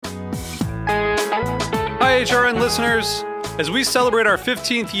HRN listeners. As we celebrate our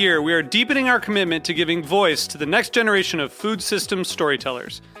 15th year, we are deepening our commitment to giving voice to the next generation of food systems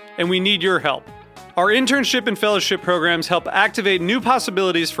storytellers, and we need your help. Our internship and fellowship programs help activate new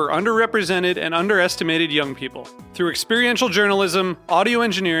possibilities for underrepresented and underestimated young people through experiential journalism, audio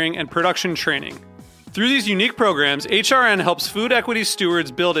engineering, and production training. Through these unique programs, HRN helps food equity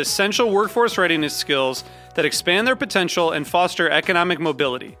stewards build essential workforce readiness skills that expand their potential and foster economic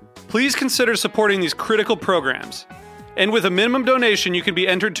mobility. Please consider supporting these critical programs. And with a minimum donation, you can be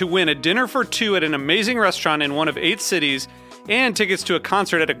entered to win a dinner for two at an amazing restaurant in one of 8 cities and tickets to a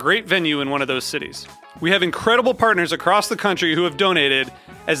concert at a great venue in one of those cities. We have incredible partners across the country who have donated,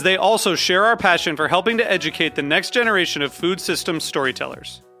 as they also share our passion for helping to educate the next generation of food systems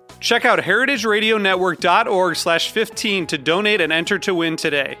storytellers. Check out heritageradionetwork.org/15 to donate and enter to win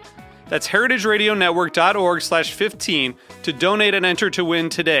today. That's heritageradionetwork.org/15 to donate and enter to win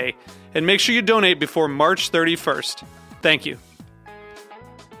today. And make sure you donate before March 31st. Thank you.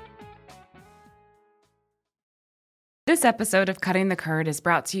 This episode of Cutting the Curd is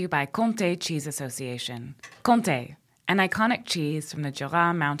brought to you by Comté Cheese Association. Comté, an iconic cheese from the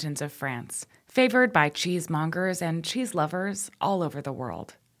Jura Mountains of France, favored by cheesemongers and cheese lovers all over the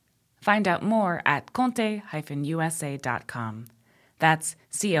world. Find out more at comte-usa.com. That's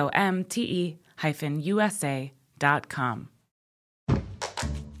COMTE-USA.com.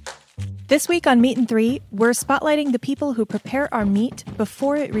 This week on Meat and Three, we're spotlighting the people who prepare our meat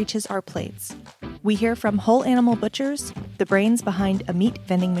before it reaches our plates. We hear from whole animal butchers, the brains behind a meat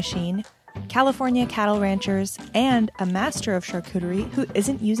vending machine, California cattle ranchers, and a master of charcuterie who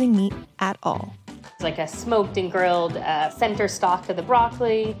isn't using meat at all. It's like a smoked and grilled center stock of the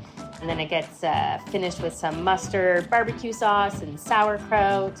broccoli, and then it gets finished with some mustard, barbecue sauce, and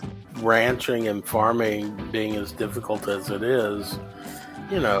sauerkraut. Ranching and farming being as difficult as it is,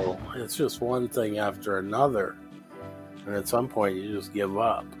 it's just one thing after another. And at some point, you just give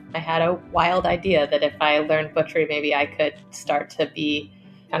up. I had a wild idea that if I learned butchery, maybe I could start to be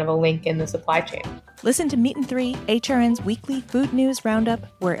kind of a link in the supply chain. Listen to Meat and Three, HRN's weekly food news roundup,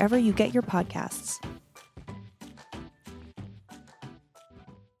 wherever you get your podcasts.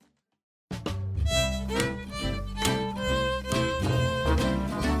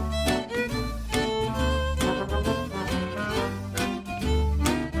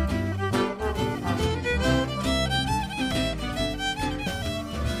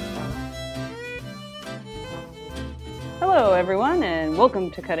 Hello, everyone, and welcome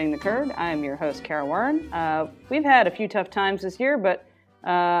to Cutting the Curd. I'm your host, Kara Warren. We've had a few tough times this year, but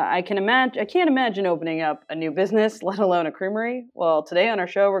I can't imagine opening up a new business, let alone a creamery. Well, today on our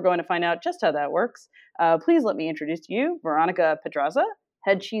show, we're going to find out just how that works. Please let me introduce to you Veronica Pedraza,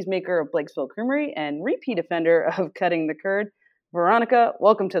 head cheesemaker of Blakesville Creamery and repeat offender of Cutting the Curd. Veronica,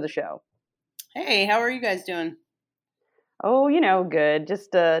 welcome to the show. Hey, how are you guys doing? Oh, good.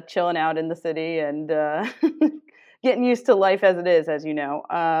 Just chilling out in the city and getting used to life as it is, as you know.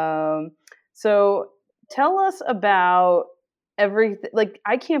 So tell us about everything. Like,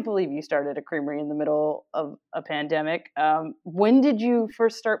 I can't believe you started a creamery in the middle of a pandemic. When did you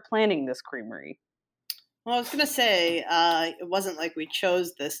first start planning this creamery? Well, I was going to say, it wasn't like we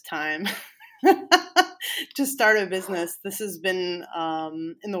chose this time to start a business. This has been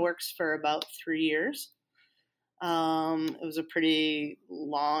in the works for about 3 years. It was a pretty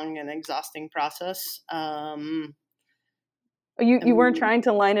long and exhausting process. You weren't trying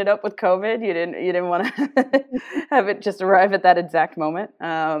to line it up with COVID? You didn't want to have it just arrive at that exact moment?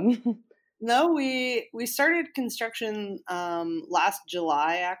 No, we started construction last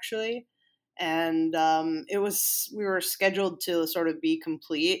July, actually. And we were scheduled to sort of be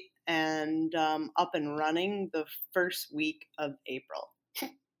complete and up and running the first week of April.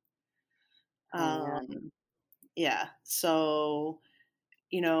 Yeah. So,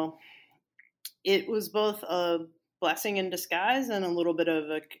 it was both a blessing in disguise and a little bit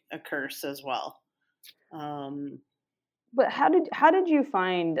of a curse as well. But how did you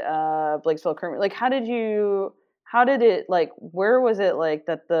find Blakesville Creamery? Like, where was it like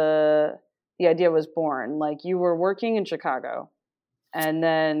that the idea was born? Like, you were working in Chicago and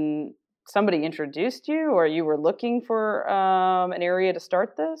then somebody introduced you, or you were looking for an area to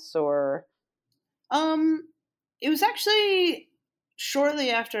start this, or? It was actually shortly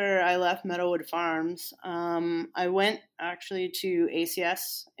after I left Meadowood Farms. I went actually to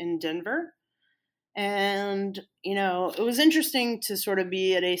ACS in Denver, and it was interesting to sort of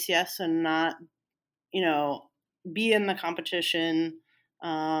be at ACS and not be in the competition,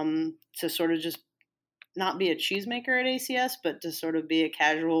 to sort of just not be a cheesemaker at ACS, but to sort of be a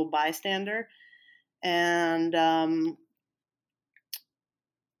casual bystander. And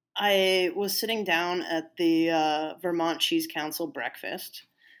I was sitting down at the Vermont Cheese Council breakfast,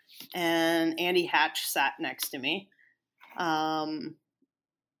 and Andy Hatch sat next to me. And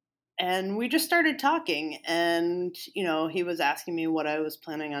we just started talking, and, he was asking me what I was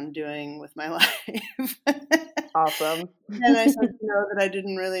planning on doing with my life. Awesome. And I said, that I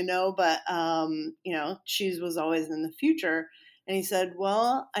didn't really know, but, cheese was always in the future. And he said,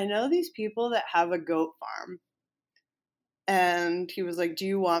 well, I know these people that have a goat farm. And he was like, do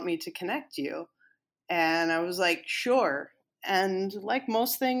you want me to connect you? And I was like, sure. And like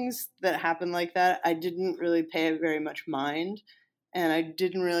most things that happen like that, I didn't really pay very much mind. And I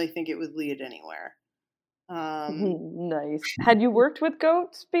didn't really think it would lead anywhere. Nice. Had you worked with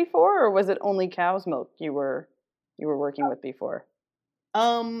goats before, or was it only cow's milk you were working with before?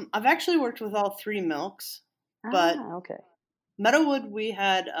 I've actually worked with all three milks, but okay. Meadowood, we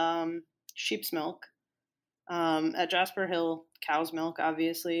had sheep's milk. At Jasper Hill, cow's milk,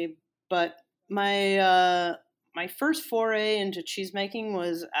 obviously. But my first foray into cheesemaking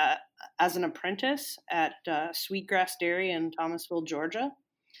was as an apprentice at Sweetgrass Dairy in Thomasville, Georgia.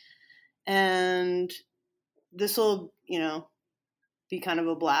 And this will, be kind of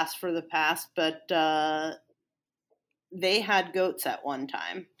a blast for the past, but they had goats at one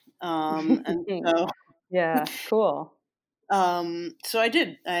time. And so yeah, cool. So I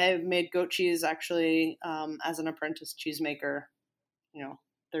did. I made goat cheese actually as an apprentice cheesemaker,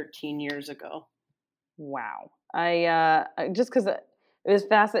 13 years ago. Wow. I just because it was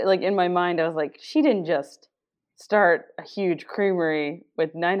fascinating. Like in my mind, I was like, she didn't just start a huge creamery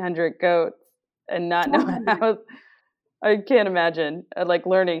with 900 goats and not know how. I can't imagine like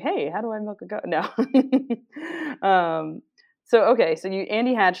learning. Hey, how do I milk a goat? No. So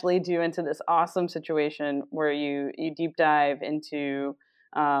Andy Hatch leads you into this awesome situation where you deep dive into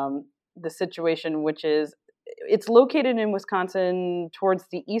the situation, which is it's located in Wisconsin towards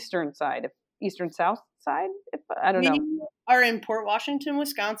the eastern south side. I don't know. We are in Port Washington,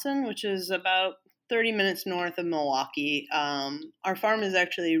 Wisconsin, which is about 30 minutes north of Milwaukee. Our farm is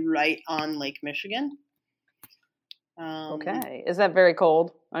actually right on Lake Michigan. Okay, is that very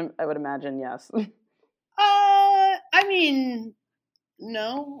cold? I would imagine yes. I mean,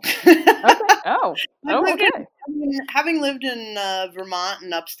 no. Okay. Oh, okay. Having lived in Vermont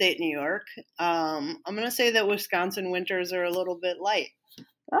and upstate New York, I'm going to say that Wisconsin winters are a little bit light.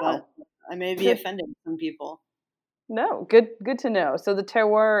 But I may be offending some people. No, good to know. So the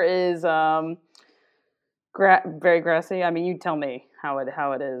terroir is very grassy. I mean, you tell me how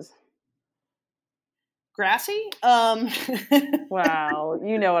it is. Grassy? Wow,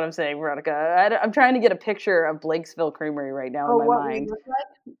 you know what I'm saying, Veronica. I'm trying to get a picture of Blakesville Creamery right now in my mind.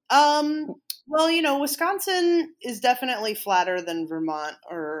 Well, Wisconsin is definitely flatter than Vermont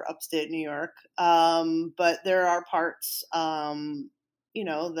or upstate New York. But there are parts,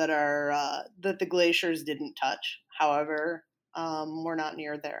 that are that the glaciers didn't touch. However, we're not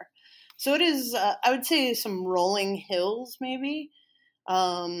near there. So it is, I would say, some rolling hills, maybe,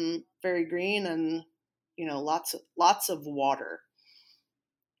 very green and, lots of water.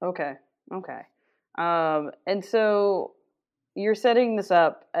 Okay. And so you're setting this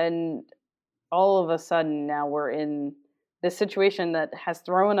up, and all of a sudden now we're in this situation that has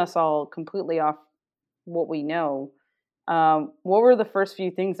thrown us all completely off what we know. What were the first few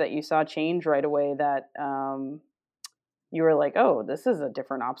things that you saw change right away that you were like, oh, this is a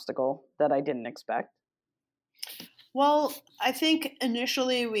different obstacle that I didn't expect? Well, I think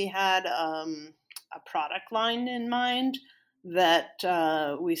initially we had a product line in mind that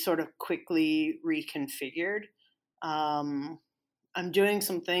we sort of quickly reconfigured. I'm doing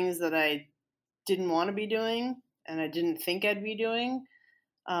some things that I didn't want to be doing and I didn't think I'd be doing,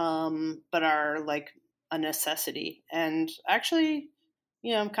 but are like a necessity. And actually,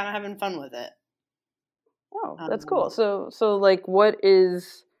 I'm kind of having fun with it. Oh, that's cool. So like, what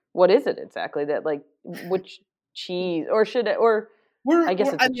is it exactly that like, which cheese or should it, or I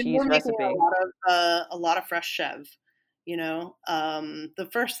guess it's a cheese recipe. A lot of fresh chev. The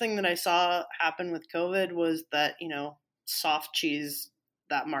first thing that I saw happen with COVID was that, soft cheese,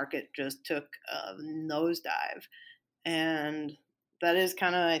 that market just took a nosedive. And that is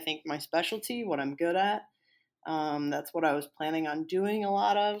kind of, I think, my specialty, what I'm good at. That's what I was planning on doing a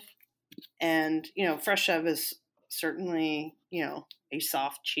lot of. And, fresh chev is certainly, a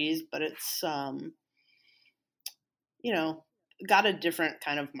soft cheese, but it's, got a different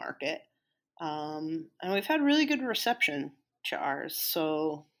kind of market. And we've had really good reception to ours.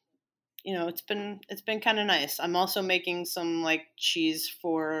 So, it's been kind of nice. I'm also making some like cheese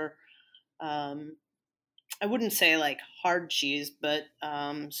for, I wouldn't say like hard cheese, but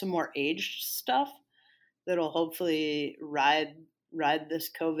some more aged stuff that'll hopefully ride ride this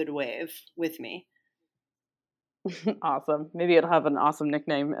COVID wave with me. Awesome. Maybe it'll have an awesome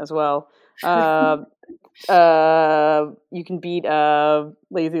nickname as well. You can beat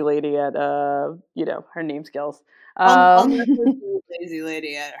Lazy Lady at her name skills. I'll never be a lazy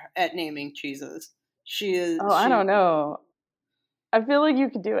lady at naming cheeses. She is. Oh, I don't know. I feel like you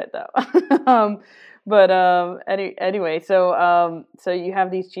could do it though. Anyway, so you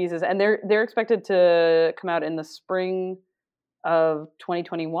have these cheeses, and they're expected to come out in the spring of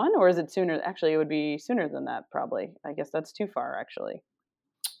 2021, or is it sooner? Actually, it would be sooner than that, probably. I guess that's too far, actually.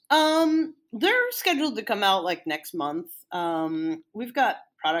 They're scheduled to come out like next month. We've got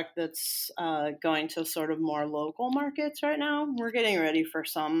product that's going to sort of more local markets right now. We're getting ready for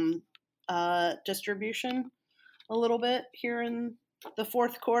some distribution a little bit here in the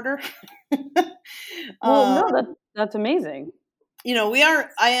fourth quarter. Well, no, that's amazing.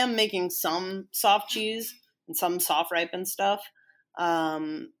 I am making some soft cheese and some soft ripened stuff.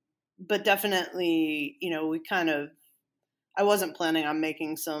 But definitely, I wasn't planning on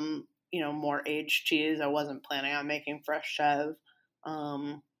making some, more aged cheese. I wasn't planning on making fresh chev.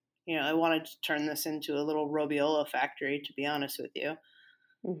 I wanted to turn this into a little Robiola factory, to be honest with you.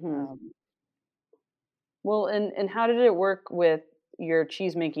 Mm-hmm. Well, and how did it work with your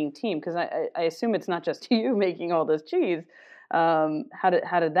cheese making team? Because I assume it's not just you making all this cheese. How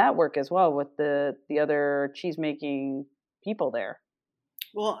did that work as well with the other cheese making people there?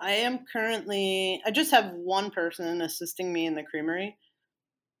 Well, I just have one person assisting me in the creamery,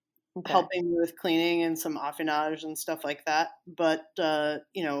 helping me with cleaning and some affinage and stuff like that. But we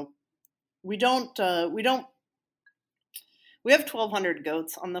have 1,200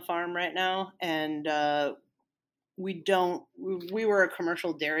 goats on the farm right now, and we were a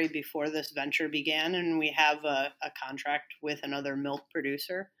commercial dairy before this venture began, and we have a contract with another milk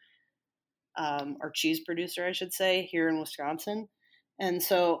producer, or cheese producer, I should say, here in Wisconsin. And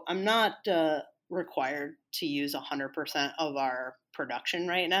so I'm not required to use 100% of our production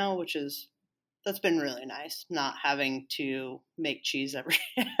right now, that's been really nice, not having to make cheese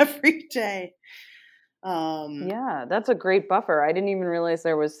every day. Yeah, that's a great buffer. I didn't even realize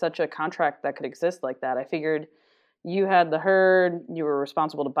there was such a contract that could exist like that. I figured you had the herd, you were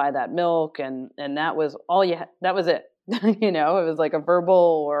responsible to buy that milk, and that was all you had. That was it. It was like a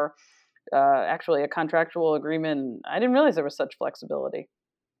verbal or actually a contractual agreement. I didn't realize there was such flexibility.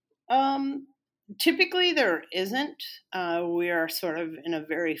 Typically there isn't. We are sort of in a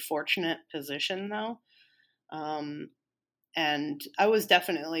very fortunate position though. And I was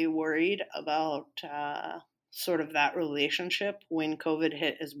definitely worried about sort of that relationship when COVID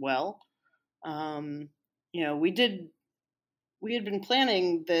hit as well. We had been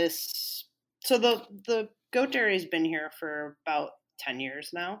planning this. So the goat dairy has been here for about 10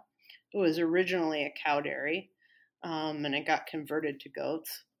 years now. It was originally a cow dairy, and it got converted to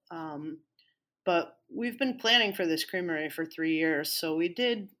goats. But we've been planning for this creamery for 3 years. So we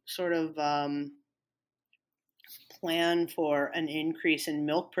did sort of plan for an increase in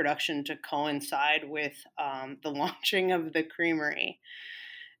milk production to coincide with the launching of the creamery.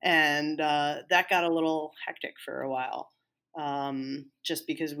 And that got a little hectic for a while, just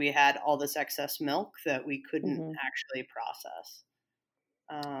because we had all this excess milk that we couldn't actually process.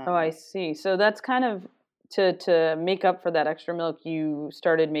 I see. So that's kind of to make up for that extra milk, you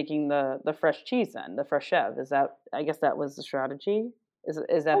started making the fresh cheese then, the fresh chev. I guess that was the strategy?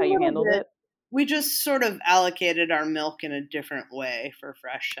 Is that how you handled it? We just sort of allocated our milk in a different way for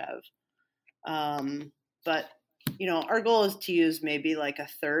fresh chev. But our goal is to use maybe like a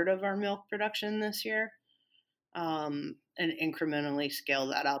third of our milk production this year, and incrementally scale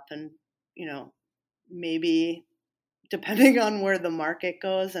that up. And, maybe depending on where the market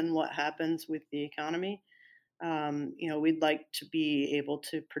goes and what happens with the economy, we'd like to be able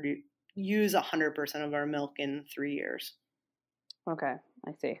to use 100% of our milk in 3 years. Okay,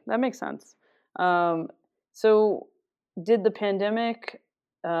 I see. That makes sense. So did the pandemic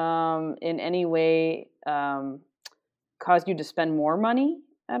in any way cause you to spend more money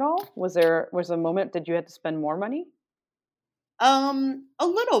at all? Was a moment that you had to spend more money? A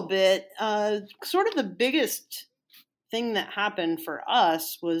little bit. Sort of the biggest thing that happened for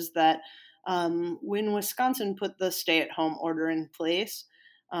us was that when Wisconsin put the stay-at-home order in place,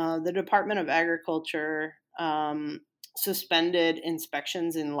 the Department of Agriculture suspended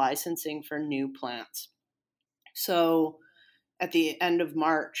inspections and licensing for new plants. So at the end of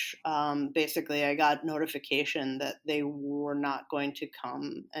March, basically I got notification that they were not going to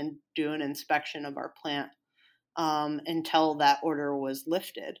come and do an inspection of our plant until that order was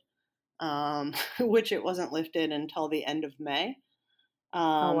lifted, which it wasn't lifted until the end of May.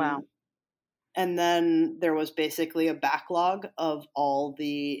 Oh, wow. And then there was basically a backlog of all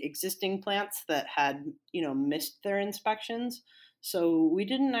the existing plants that had, missed their inspections. So we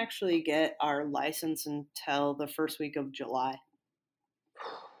didn't actually get our license until the first week of July.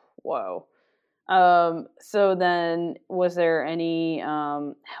 Whoa. So then was there any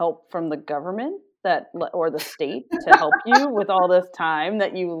help from the government or the state to help you with all this time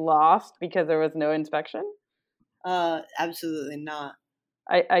that you lost because there was no inspection? Absolutely not.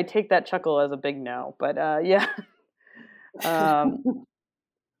 I take that chuckle as a big no, but yeah.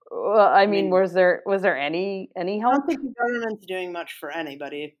 Well, I mean, was there any I help? don't think the government's doing much for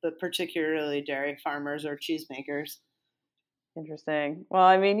anybody, but particularly dairy farmers or cheesemakers. Interesting. Well,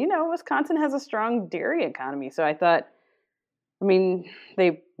 I mean, Wisconsin has a strong dairy economy, so I thought,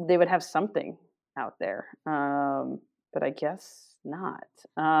 they would have something out there, but I guess not.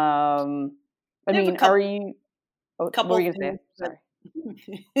 I mean, are you? What were you gonna say? Sorry.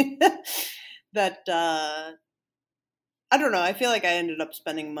 That I don't know. I feel like I ended up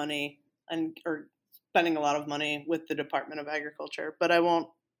spending a lot of money with the Department of Agriculture, but I won't,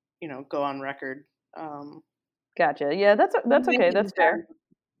 go on record. Gotcha. Yeah, that's okay. That's fair.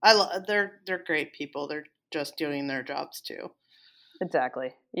 They're great people. They're just doing their jobs too.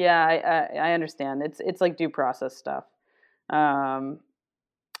 Exactly. Yeah, I understand. It's like due process stuff.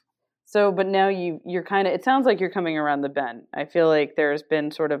 So, but now you're kind of. It sounds like you're coming around the bend. I feel like there's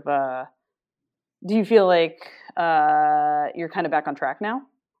been sort of a. Do you feel like you're kind of back on track now?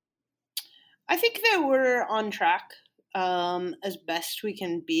 I think that we're on track as best we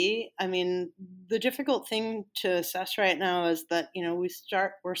can be. I mean, the difficult thing to assess right now is that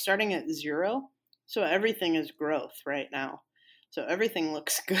we're starting at zero, so everything is growth right now. So everything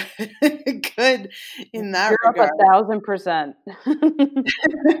looks good, good in that regard. You're up 1,000%.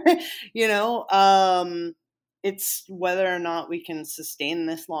 It's whether or not we can sustain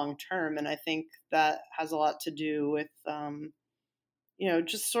this long term, and I think that has a lot to do with,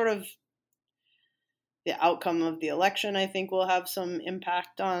 just sort of the outcome of the election. I think will have some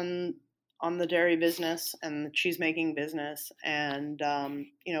impact on the dairy business and the cheesemaking business, and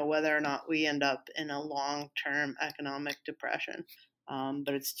whether or not we end up in a long-term economic depression.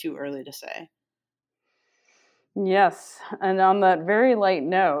 But it's too early to say. Yes, and on that very light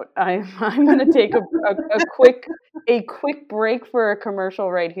note, I'm going to take a quick break for a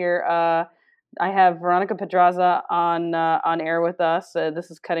commercial right here. I have Veronica Pedraza on air with us. This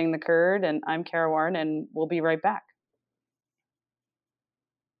is Cutting the Curd, and I'm Kara Warren, and we'll be right back.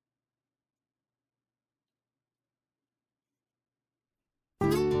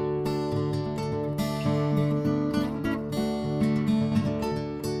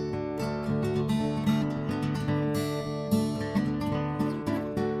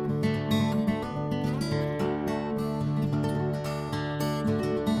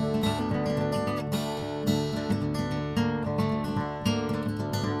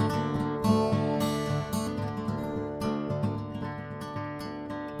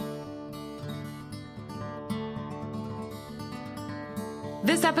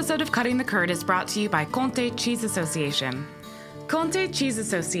 This episode of Cutting the Curd is brought to you by Comté Cheese Association. Comté Cheese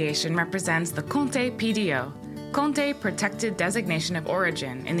Association represents the Comté PDO, Comté Protected Designation of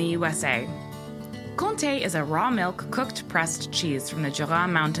Origin in the USA. Comté is a raw milk cooked pressed cheese from the Jura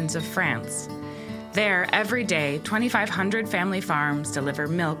Mountains of France. There, every day, 2,500 family farms deliver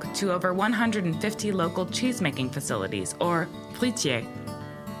milk to over 150 local cheese-making facilities, or fruitiers.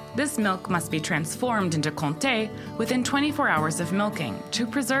 This milk must be transformed into Comté within 24 hours of milking to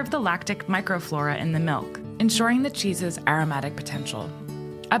preserve the lactic microflora in the milk, ensuring the cheese's aromatic potential.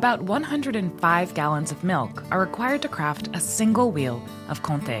 About 105 gallons of milk are required to craft a single wheel of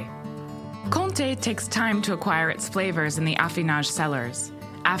Comté. Comté takes time to acquire its flavors in the affinage cellars.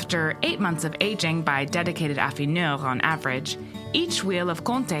 After 8 months of aging by dedicated affineurs on average, each wheel of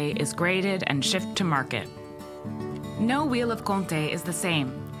Comté is graded and shipped to market. No wheel of Comté is the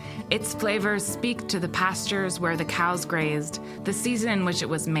same. Its flavors speak to the pastures where the cows grazed, the season in which it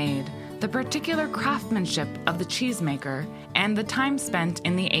was made, the particular craftsmanship of the cheesemaker, and the time spent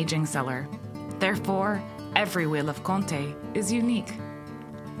in the aging cellar. Therefore, every wheel of Comté is unique.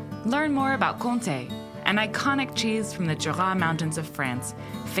 Learn more about Comté, an iconic cheese from the Jura Mountains of France,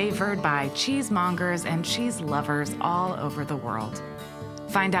 favored by cheesemongers and cheese lovers all over the world.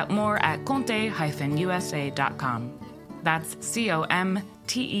 Find out more at comte-usa.com. That's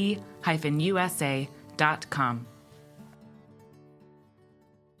COMTE-USA.com.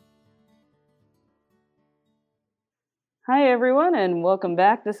 Hi, everyone, and welcome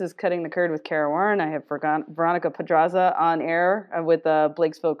back. This is Cutting the Curd with Kara Warren. I have Veronica Pedraza on air with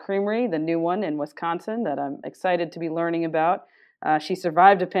Blakesville Creamery, the new one in Wisconsin that I'm excited to be learning about. She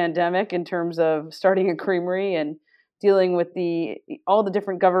survived a pandemic in terms of starting a creamery and dealing with all the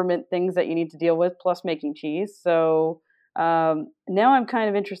different government things that you need to deal with, plus making cheese. So now I'm kind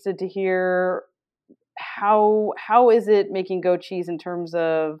of interested to hear how is it making goat cheese in terms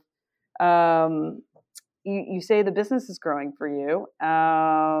of you say the business is growing for you.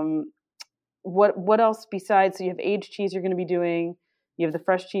 What else besides? So you have aged cheese you're going to be doing. You have the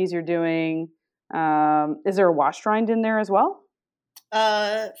fresh cheese you're doing. Is there a wash rind in there as well?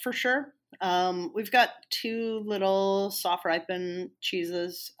 For sure. We've got two little soft ripened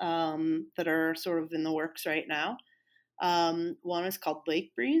cheeses that are sort of in the works right now. One is called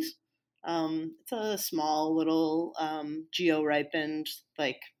Blakesville. It's a small little geo-ripened,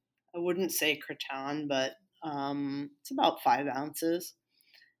 like I wouldn't say creton, but it's about 5 ounces.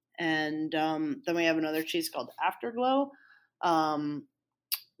 And then we have another cheese called Afterglow,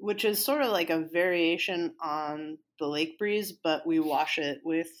 which is sort of like a variation on the Lake Breeze, but we wash it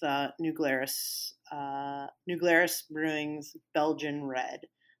with New Glarus Brewing's Belgian Red,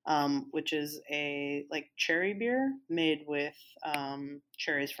 which is a like cherry beer made with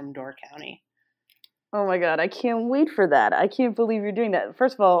cherries from Door County. Oh my God, I can't wait for that. I can't believe you're doing that.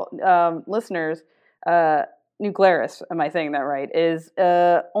 First of all, listeners, New Glarus, am I saying that right, is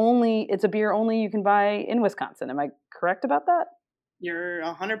it's a beer only you can buy in Wisconsin. Am I correct about that? You're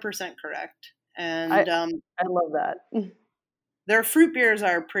 100% correct. And I love that. Their fruit beers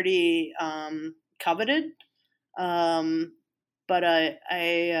are pretty coveted. But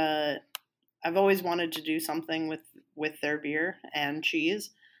I've always wanted to do something with their beer and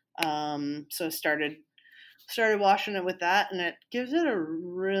cheese. So started washing it with that, and it gives it a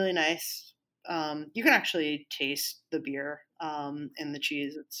really nice, you can actually taste the beer in the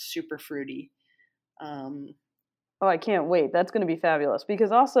cheese. It's super fruity. Oh, I can't wait. That's going to be fabulous,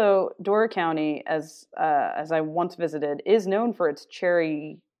 because also Door County, as I once visited, is known for its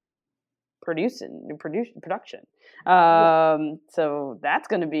cherry production. So that's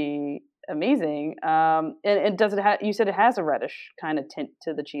going to be amazing. And does it you said it has a reddish kind of tint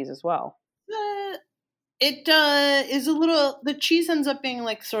to the cheese as well? It is a little. The cheese ends up being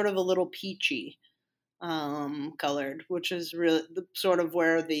like sort of a little peachy colored, which is really sort of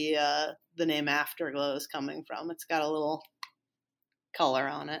where the name Afterglow is coming from. It's got a little color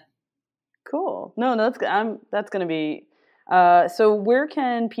on it. Cool. No, that's going to be. So where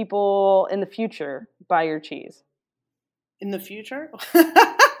can people in the future buy your cheese? In the future?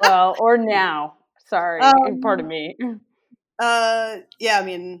 Well, or now. Sorry, pardon me. Yeah, I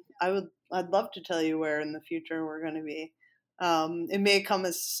mean, I'd love to tell you where in the future we're going to be. It may come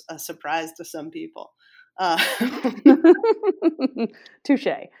as a surprise to some people. Touche.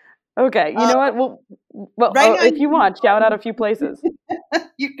 Okay, you know what? Well, right now, if you want, shout out a few places.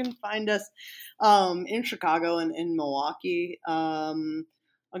 You can find us in Chicago and in Milwaukee. I'll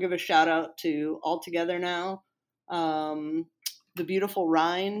give a shout out to All Together Now. The Beautiful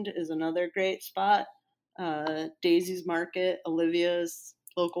Rind is another great spot. Daisy's Market, Olivia's,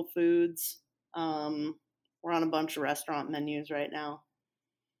 Local Foods. We're on a bunch of restaurant menus right now.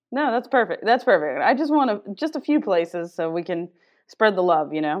 No, that's perfect. That's perfect. I just want just a few places so we can spread the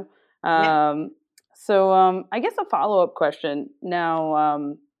love, you know? Yeah. So I guess a follow-up question.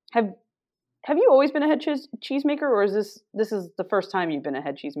 Now, have you always been a head cheesemaker, or is this is the first time you've been a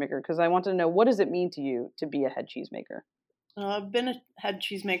head cheesemaker? Because I want to know, what does it mean to you to be a head cheesemaker? I've been a head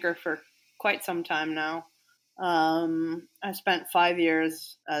cheesemaker for quite some time now. I spent 5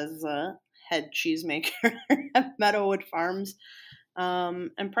 years as a head cheesemaker at Meadowood Farms.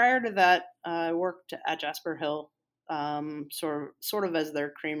 And prior to that, I worked at Jasper Hill, sort of as their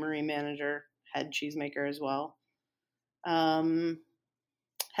creamery manager, head cheesemaker as well.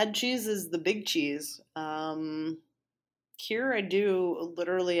 Head cheese is the big cheese. Here I do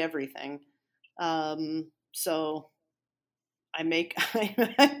literally everything. So I make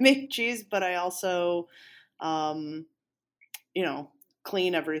I make cheese, but I also,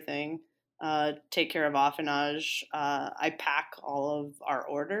 clean everything. Take care of affinage. I pack all of our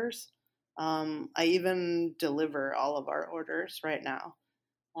orders. I even deliver all of our orders right now.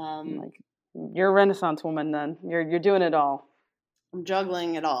 You're a Renaissance woman, then. You're doing it all. I'm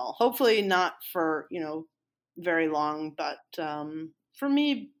juggling it all. Hopefully not for very long, but for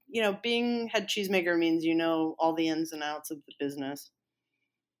me, being head cheesemaker means all the ins and outs of the business.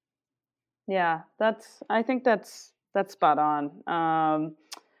 Yeah, I think that's spot on.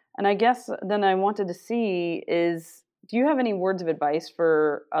 And I guess then I wanted to see is, do you have any words of advice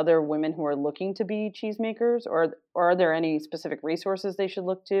for other women who are looking to be cheesemakers, or are there any specific resources they should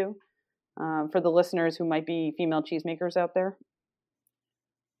look to for the listeners who might be female cheesemakers out there?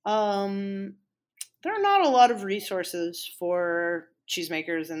 there are not a lot of resources for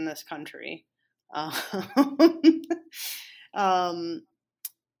cheesemakers in this country. Um,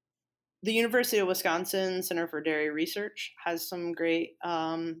 the University of Wisconsin Center for Dairy Research has some great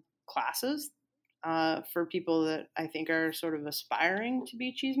classes for people that I think are sort of aspiring to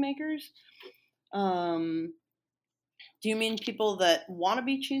be cheesemakers. Do you mean people that want to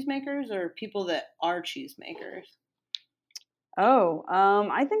be cheesemakers or people that are cheesemakers? Oh,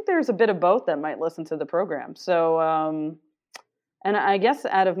 I think there's a bit of both that might listen to the program. So, and I guess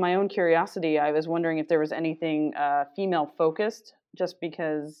out of my own curiosity, I was wondering if there was anything female focused, just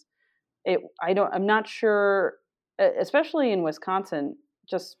because I'm not sure, especially in Wisconsin,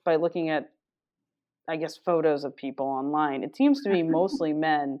 just by looking at, I guess, photos of people online, it seems to be mostly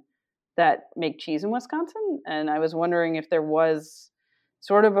men that make cheese in Wisconsin. And I was wondering if there was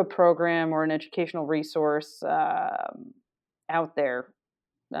sort of a program or an educational resource out there.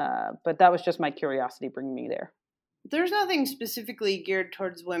 But that was just my curiosity bringing me there. There's nothing specifically geared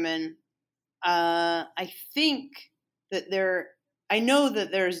towards women. I think that I know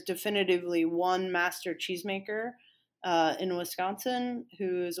that there's definitively one master cheesemaker in Wisconsin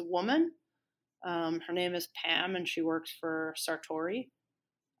who is a woman. Her name is Pam, and she works for Sartori.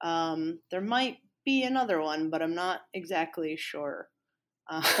 There might be another one, but I'm not exactly sure.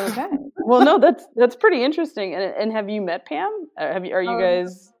 Okay. Well, no, that's pretty interesting. And have you met Pam? Are you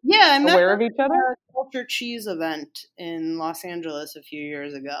guys I met aware her of each other? at a Culture Cheese event in Los Angeles a few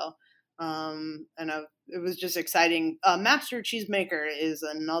years ago. It was just exciting. Master Cheesemaker is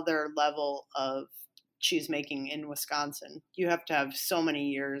another level of cheese making in Wisconsin. You have to have so many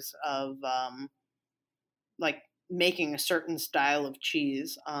years of like making a certain style of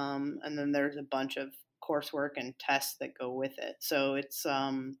cheese, and then there's a bunch of coursework and tests that go with it. So it's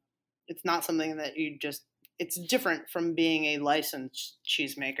not something that it's different from being a licensed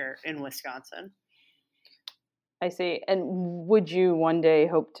cheesemaker in Wisconsin. I see. And would you one day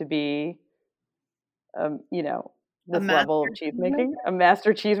hope to be, this level of cheese making? A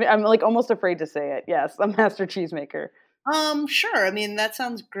master cheesemaker? I'm like almost afraid to say it. Yes, a master cheesemaker. Sure. I mean, that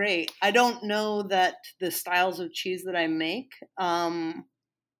sounds great. I don't know that the styles of cheese that I make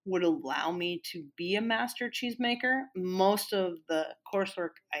would allow me to be a master cheesemaker. Most of the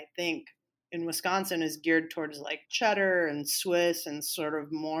coursework, I think, in Wisconsin is geared towards like cheddar and Swiss and sort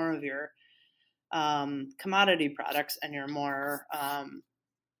of more of your commodity products and your more,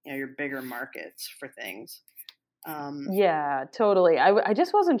 your bigger markets for things. Yeah, totally. I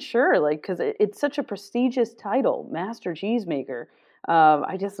just wasn't sure, like, because it's such a prestigious title, master cheesemaker.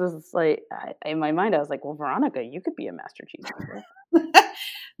 I just was like, in my mind, I was like, well, Veronica, you could be a master cheesemaker.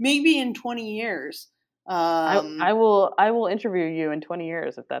 Maybe in 20 years. I will interview you in 20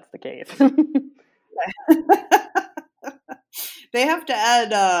 years if that's the case. They have to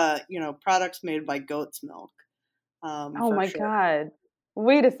add, products made by goat's milk. Oh my God.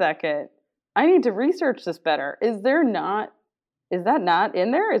 Wait a second. I need to research this better. Is that not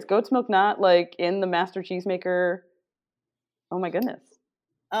in there? Is goat's milk not like in the master cheesemaker? Oh my goodness.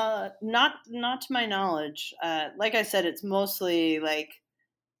 Not to my knowledge. Like I said, it's mostly like,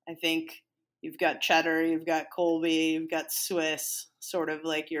 I think you've got cheddar, you've got Colby, you've got Swiss, sort of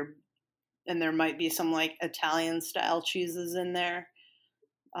like and there might be some like Italian style cheeses in there.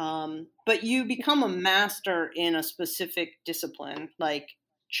 But you become a master in a specific discipline, like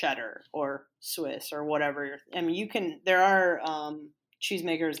cheddar or Swiss or whatever. I mean, there are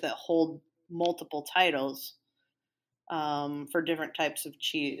cheesemakers that hold multiple titles for different types of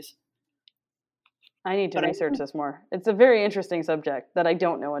cheese. I need to research this more. It's a very interesting subject that I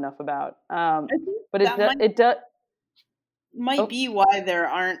don't know enough about. But it does might be why there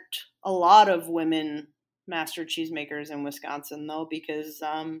aren't a lot of women master cheesemakers in Wisconsin, though, because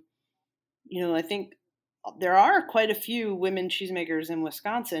I think there are quite a few women cheesemakers in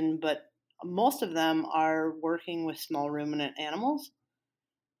Wisconsin, but most of them are working with small ruminant animals,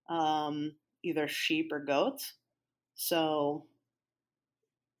 either sheep or goats. So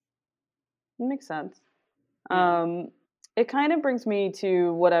it makes sense. Yeah. It kind of brings me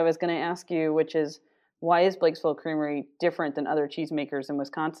to what I was going to ask you, which is, why is Blakesville Creamery different than other cheesemakers in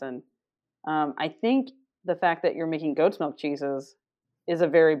Wisconsin? I think the fact that you're making goat's milk cheeses is a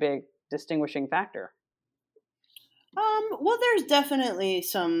very big distinguishing factor. Well, there's definitely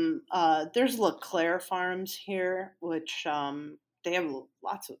some. There's LeClaire Farms here, which they have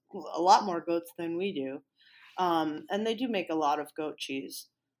a lot more goats than we do, and they do make a lot of goat cheese.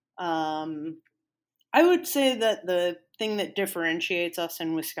 I would say that the thing that differentiates us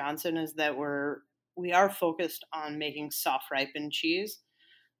in Wisconsin is that we are focused on making soft ripened cheese,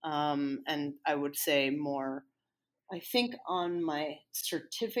 and I would say more I think on my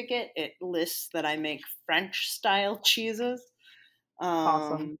certificate it lists that I make French style cheeses.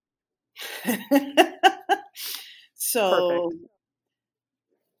 Awesome. So, Perfect.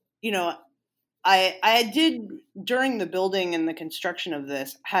 you know, I did, during the building and the construction of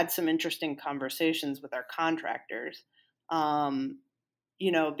this, had some interesting conversations with our contractors.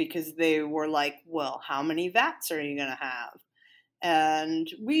 Because they were like, well, how many vats are you going to have? And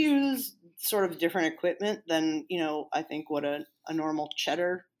we use sort of different equipment than, I think what a normal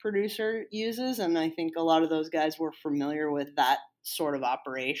cheddar producer uses. And I think a lot of those guys were familiar with that sort of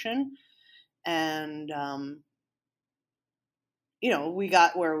operation. And, we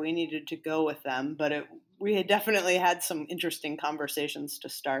got where we needed to go with them, but we had definitely had some interesting conversations to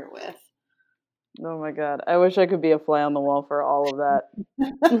start with. Oh my God. I wish I could be a fly on the wall for all of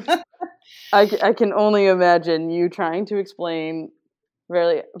that. I can only imagine you trying to explain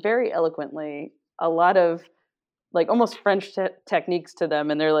very, very eloquently a lot of like almost French techniques to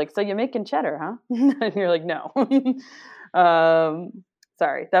them. And they're like, so you're making cheddar, huh? And you're like, no.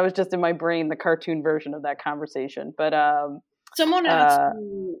 Sorry. That was just in my brain, the cartoon version of that conversation. But someone asked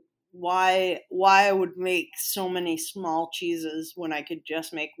me why I would make so many small cheeses when I could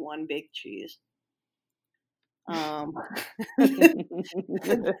just make one big cheese. They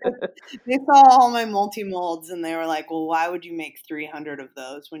saw all my multi-molds and they were like, well, why would you make 300 of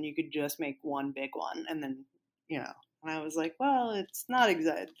those when you could just make one big one? And then, and I was like, well, it's not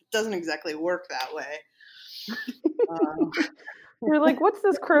it doesn't exactly work that way. You're like, what's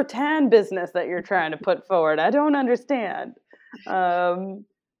this croton business that you're trying to put forward? I don't understand.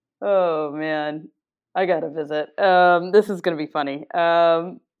 Oh man, I gotta visit. This is gonna be funny.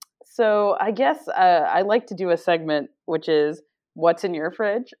 So I guess I like to do a segment which is what's in your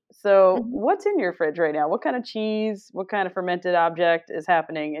fridge. So what's in your fridge right now? What kind of cheese, what kind of fermented object is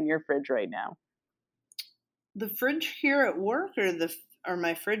happening in your fridge right now? The fridge here at work or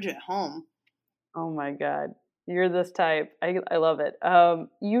my fridge at home? Oh my God. You're this type. I love it.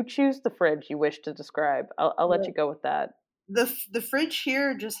 You choose the fridge you wish to describe. I'll let you go with that. The fridge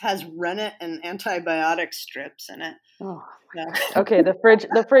here just has rennet and antibiotic strips in it. Oh, yeah. Okay, the fridge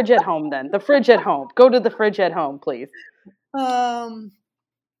at home then. The fridge at home. Go to the fridge at home, please. I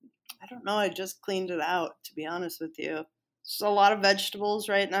don't know. I just cleaned it out, to be honest with you. There's a lot of vegetables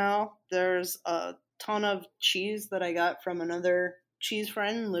right now. There's a ton of cheese that I got from another cheese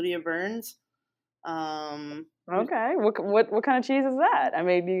friend, Lydia Burns. Okay. What kind of cheese is that? I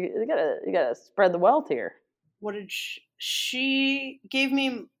mean, you gotta spread the wealth here. What did she gave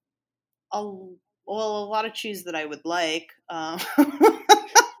me a lot of cheese that I would like. Oh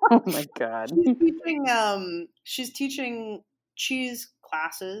my God. She's teaching cheese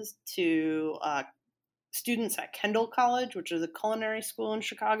classes to students at Kendall College, which is a culinary school in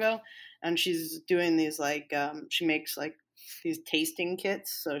Chicago, and she's doing these she makes like these tasting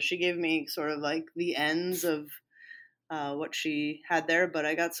kits. So she gave me sort of like the ends of what she had there, but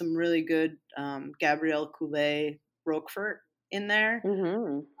I got some really good Gabrielle Coulet Roquefort in there.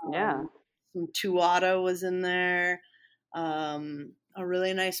 Mm-hmm. Yeah. Some Tuata was in there. A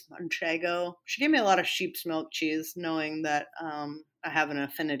really nice Manchego. She gave me a lot of sheep's milk cheese, knowing that I have an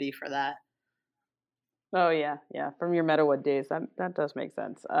affinity for that. Oh yeah. From your Meadowood days, that does make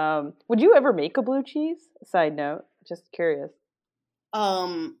sense. Would you ever make a blue cheese? Side note, just curious.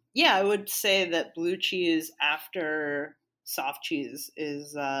 Yeah, I would say that blue cheese after soft cheese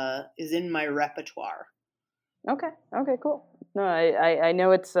is in my repertoire. Okay, cool. No, I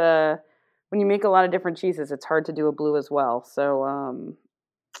know it's when you make a lot of different cheeses, it's hard to do a blue as well. So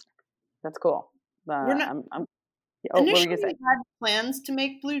that's cool. Initially, we had plans to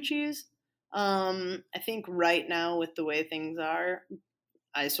make blue cheese. I think right now, with the way things are,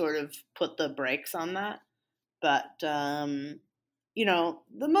 I sort of put the brakes on that. But the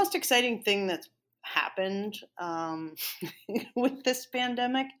most exciting thing that's happened with this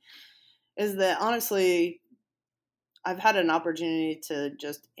pandemic is that honestly, I've had an opportunity to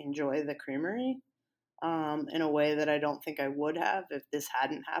just enjoy the Creamery in a way that I don't think I would have if this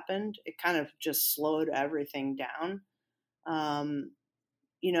hadn't happened. It kind of just slowed everything down.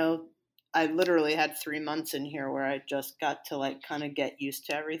 I literally had 3 months in here where I just got to like kind of get used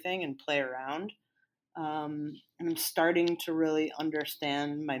to everything and play around. And I'm starting to really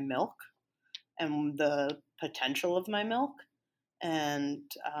understand my milk and the potential of my milk. And,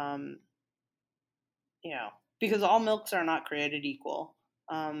 because all milks are not created equal,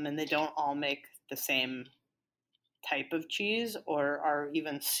 and they don't all make the same type of cheese or are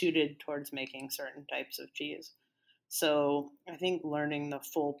even suited towards making certain types of cheese. So I think learning the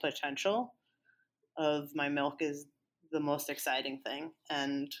full potential of my milk is the most exciting thing.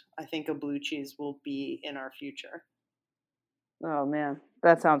 And I think a blue cheese will be in our future. Oh man,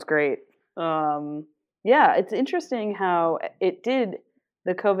 that sounds great. Yeah, it's interesting how the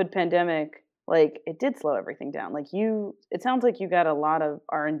COVID pandemic, like it did slow everything down. It sounds like you got a lot of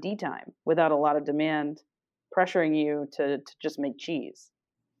R&D time without a lot of demand pressuring you to just make cheese.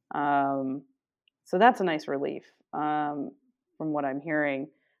 So that's a nice relief, from what I'm hearing.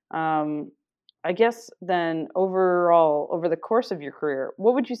 I guess then overall, over the course of your career,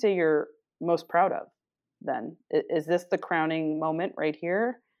 what would you say you're most proud of then? Is this the crowning moment right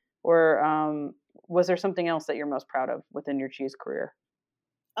here? Or was there something else that you're most proud of within your cheese career?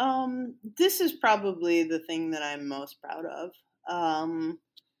 This is probably the thing that I'm most proud of.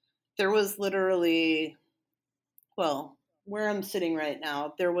 There was literally, well, where I'm sitting right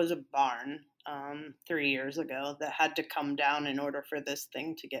now, there was a barn 3 years ago that had to come down in order for this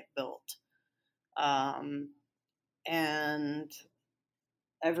thing to get built. And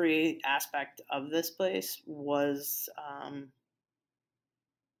every aspect of this place was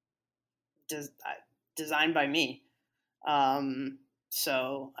designed by me.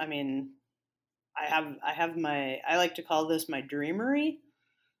 So, I mean, I like to call this my Dreamery,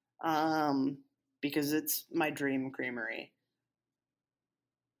 because it's my dream creamery.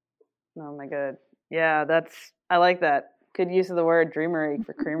 Oh my god. Yeah, I like that. Good use of the word Dreamery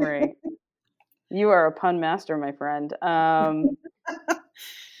for creamery. You are a pun master, my friend.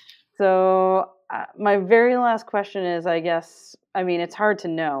 So my very last question is, I guess, I mean, it's hard to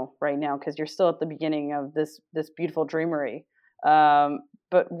know right now because you're still at the beginning of this beautiful Dreamery.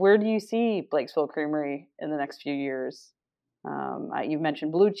 But where do you see Blakesville Creamery in the next few years? You've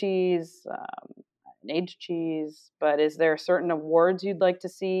mentioned blue cheese, aged cheese, but is there certain awards you'd like to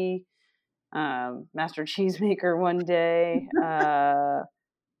see? Master Cheesemaker one day. I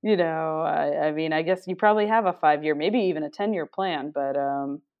mean, I guess you probably have a 5-year, maybe even a 10-year plan. But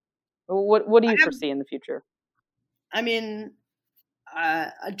what do you foresee in the future? I mean,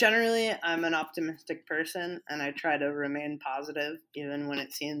 generally, I'm an optimistic person, and I try to remain positive even when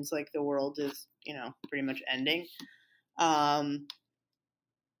it seems like the world is, pretty much ending.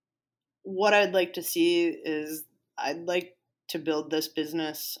 What I'd like to see is I'd like to build this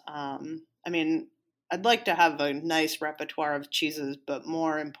business. I mean, I'd like to have a nice repertoire of cheeses, but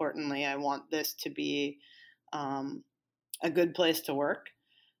more importantly, I want this to be a good place to work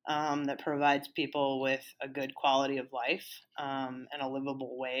that provides people with a good quality of life and a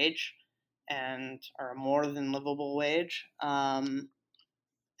livable wage, or a more than livable wage, and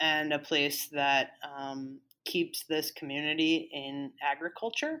a place that keeps this community in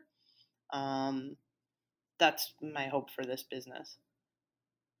agriculture. That's my hope for this business.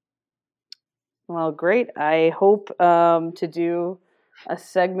 Well, great. I hope to do a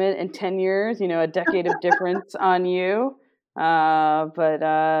segment in 10 years, a decade of difference on you. But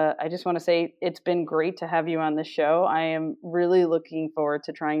I just want to say it's been great to have you on the show. I am really looking forward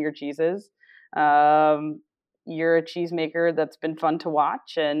to trying your cheeses. You're a cheesemaker that's been fun to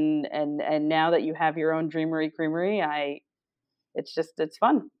watch. And now that you have your own Dreamery Creamery, it's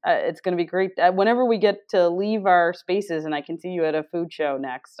fun. It's going to be great. Whenever we get to leave our spaces and I can see you at a food show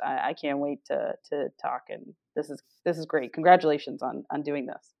next, I can't wait to talk. And this is great. Congratulations on doing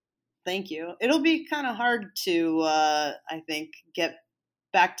this. Thank you. It'll be kind of hard to, I think, get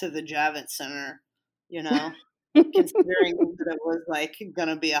back to the Javits Center, considering that it was going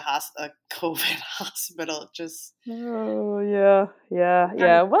to be a COVID hospital. Oh, yeah.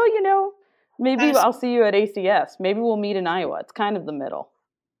 Well, maybe I'll see you at ACS. Maybe we'll meet in Iowa. It's kind of the middle.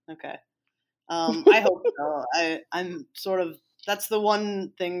 Okay. I hope so. I'm sort of, that's the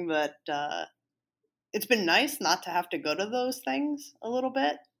one thing that, it's been nice not to have to go to those things a little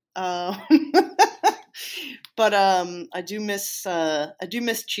bit. But I do miss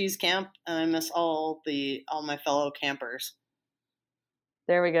Cheese Camp, and I miss all my fellow campers.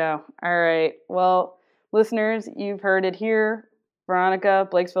 There we go. All right. Well, listeners, you've heard it here. Veronica,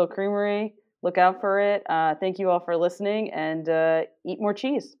 Blakesville Creamery. Look out for it. Thank you all for listening, and eat more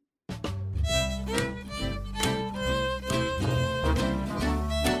cheese.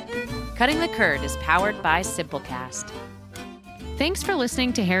 Cutting the Curd is powered by Simplecast. Thanks for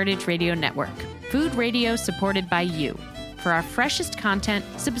listening to Heritage Radio Network, food radio supported by you. For our freshest content,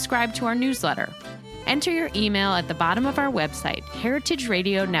 subscribe to our newsletter. Enter your email at the bottom of our website,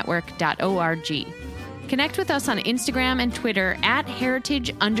 heritageradionetwork.org. Connect with us on Instagram and Twitter at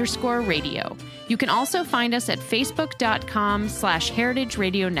 @heritage_radio. You can also find us at facebook.com/Heritage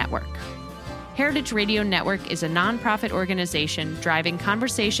Radio Network. Heritage Radio Network is a nonprofit organization driving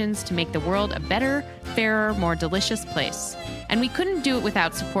conversations to make the world a better, fairer, more delicious place. And we couldn't do it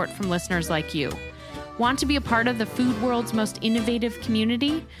without support from listeners like you. Want to be a part of the food world's most innovative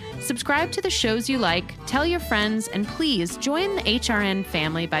community? Subscribe to the shows you like, tell your friends, and please join the HRN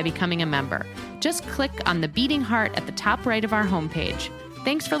family by becoming a member. Just click on the beating heart at the top right of our homepage.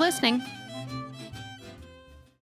 Thanks for listening.